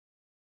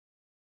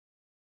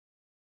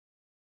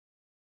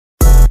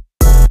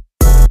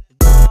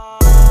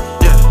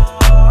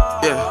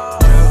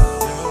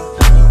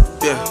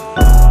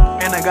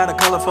got a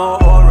colorful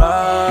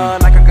aura,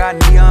 like I got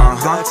neon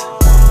guts.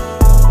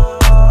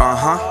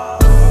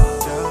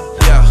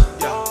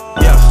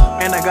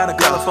 And I got a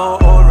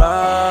colorful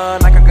aura,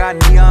 like I got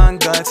neon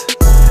guts.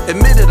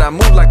 Admit it, I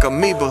move like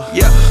amoeba.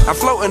 I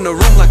float in the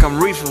room like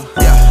I'm reefer.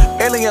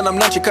 Alien, I'm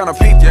not your kind of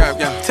people.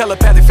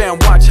 Telepathic fan,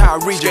 watch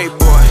how I read you.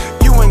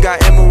 You ain't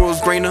got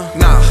emeralds greener.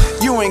 Nah,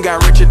 you ain't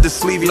got Richard the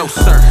Sleevey. No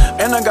sir.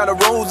 And I got a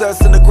rose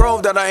that's in the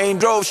grove that I ain't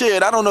drove.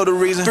 Shit, I don't know the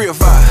reason. 3 or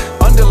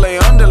 5.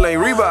 Underlay,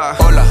 revive.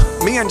 Hola.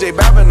 Me and J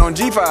Babin on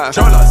G5.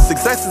 Chola.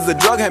 Success is a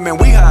drug, hey man,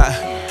 we high.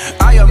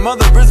 I am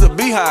mother is a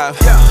beehive.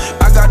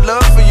 I got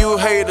love for you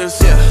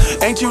haters.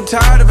 Ain't you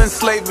tired of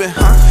enslaving?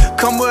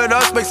 Come with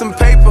us, make some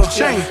paper.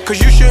 Cause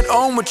you should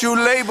own what you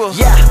label.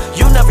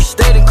 You never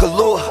stayed in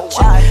Kahlua.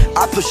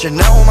 I put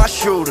Chanel on my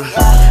shooter.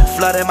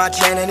 Flooded my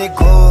chain and it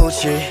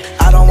Gucci.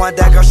 I don't want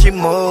that girl, she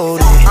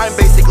moody. I'm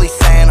basically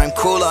saying I'm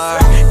cooler.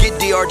 Get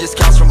DR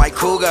discounts from my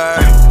cougar.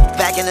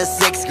 Back in the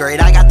 6th grade,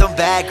 I got them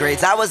bad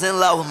grades. I was in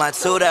love with my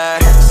tutor.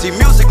 See,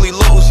 musically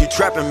lose, you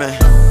trapping, man.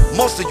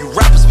 Most of you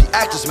rappers be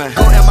actors, man.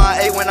 Go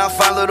MIA when I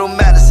find little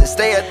Madison.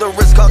 Stay at the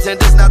Ritz-Carlton,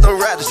 this not the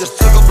Radisson. Just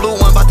took a blue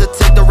one, about to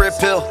take the red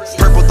pill.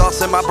 Purple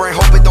thoughts in my brain,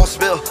 hope it don't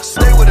spill.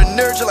 Stay with a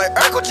nerd, you like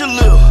Urkel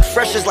Jalil.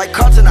 Fresh is like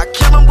Carlton, I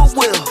kill him with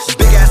will.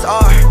 Big ass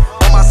R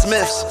on my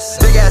Smiths.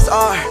 Big ass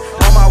R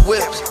on my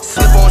whips.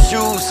 Slip on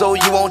shoes so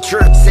you won't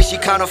trip. Say she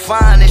kinda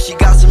fine and she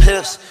got some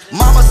hips.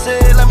 Mama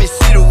said, let me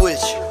see the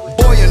witch.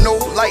 Boy, you know,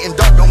 light and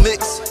dark don't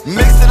mix.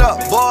 Mix it up,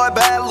 boy,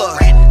 bad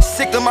luck.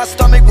 Sick to my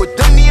stomach with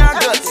them neon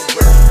guts.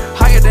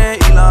 Higher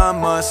than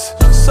Elon Musk.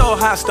 So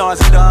high,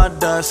 stars eat on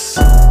dust.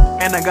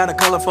 And I got a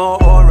colorful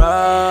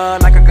aura,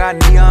 like I got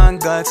neon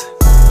guts.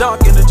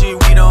 Dark energy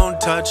we don't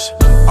touch.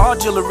 All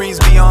jewelry's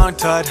beyond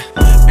tut.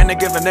 And they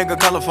give a nigga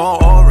colorful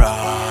aura,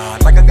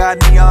 like I got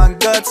neon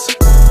guts.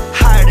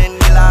 Higher than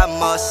Elon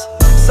Musk.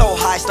 So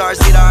high, stars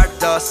eat our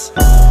dust.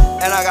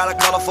 And I got a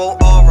colorful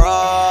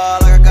aura,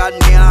 like I got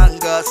neon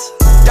guts.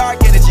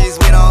 Dark energies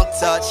we don't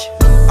touch.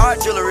 Our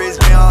jewelry's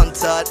beyond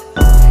tut.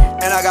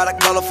 And I got a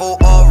colorful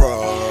aura,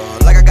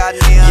 like I got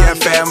neon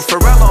guts. Fam,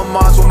 Pharrell on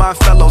Mars with my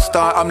fellow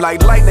star. I'm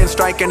like lightning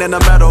striking in a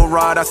metal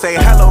rod. I say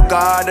hello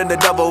God in the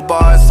double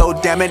bars. So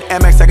damn it,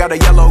 MX, I got a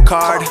yellow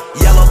card.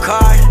 Yellow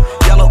card,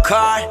 yellow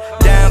card.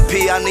 Damn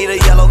P, I need a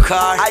yellow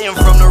card. I am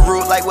from the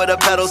root like where the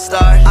pedal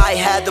start. I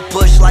had to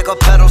push like a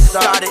pedal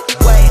started.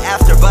 Way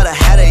after but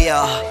ahead of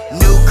y'all.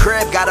 New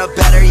crib, got a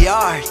better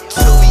yard.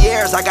 2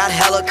 years, I got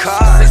hella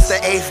cars. Since the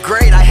 8th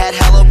grade, I had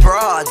hella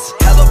broads.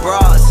 Hella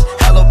bras,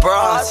 hella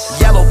bras.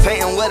 Yellow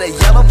painting with a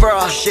yellow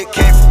bra. Shit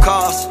came from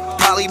cars,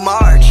 probably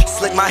March.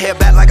 Slick my hair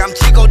back like I'm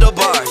Chico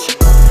DeBarge.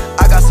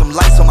 I got some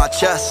lights on my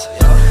chest.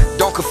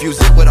 Don't confuse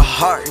it with a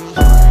heart.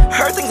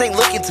 Heard things ain't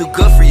looking too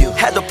good for you.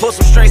 Had to pull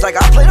some strings like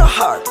I played a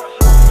harp.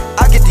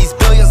 I get these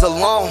billions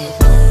alone.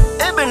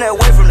 It been that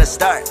way from the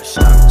start.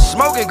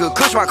 Smoking good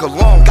kush my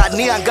cologne. Got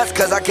neon guts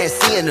cause I can't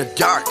see in the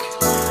dark.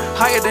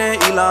 Higher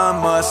than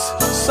Elon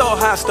Musk. So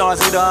high, stars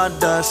eat on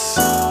dust.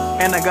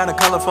 And I got a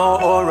colorful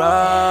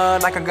aura,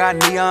 like I got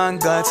neon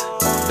guts.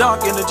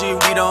 Dark energy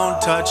we don't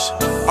touch.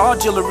 All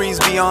jewelry's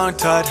beyond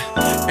tut.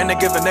 And they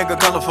give a nigga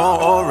colorful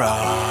aura,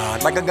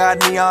 like I got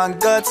neon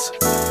guts.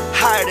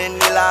 Higher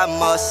than Elon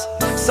Musk.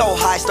 So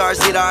high, stars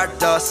eat our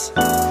dust.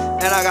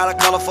 And I got a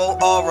colorful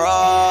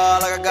aura,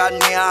 like I got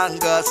neon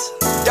guts.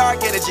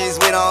 Dark energies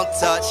we don't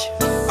touch.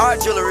 Our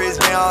jewelry's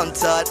beyond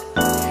tut.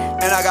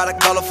 And I got a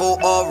colorful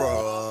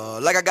aura,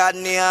 like I got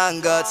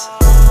neon guts.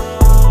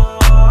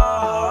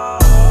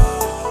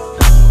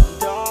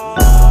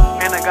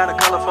 And I got a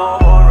colorful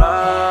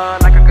aura,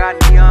 like I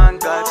got neon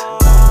guts.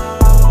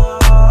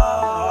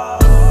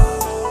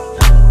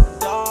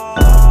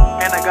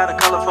 And I got a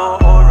colorful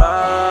aura.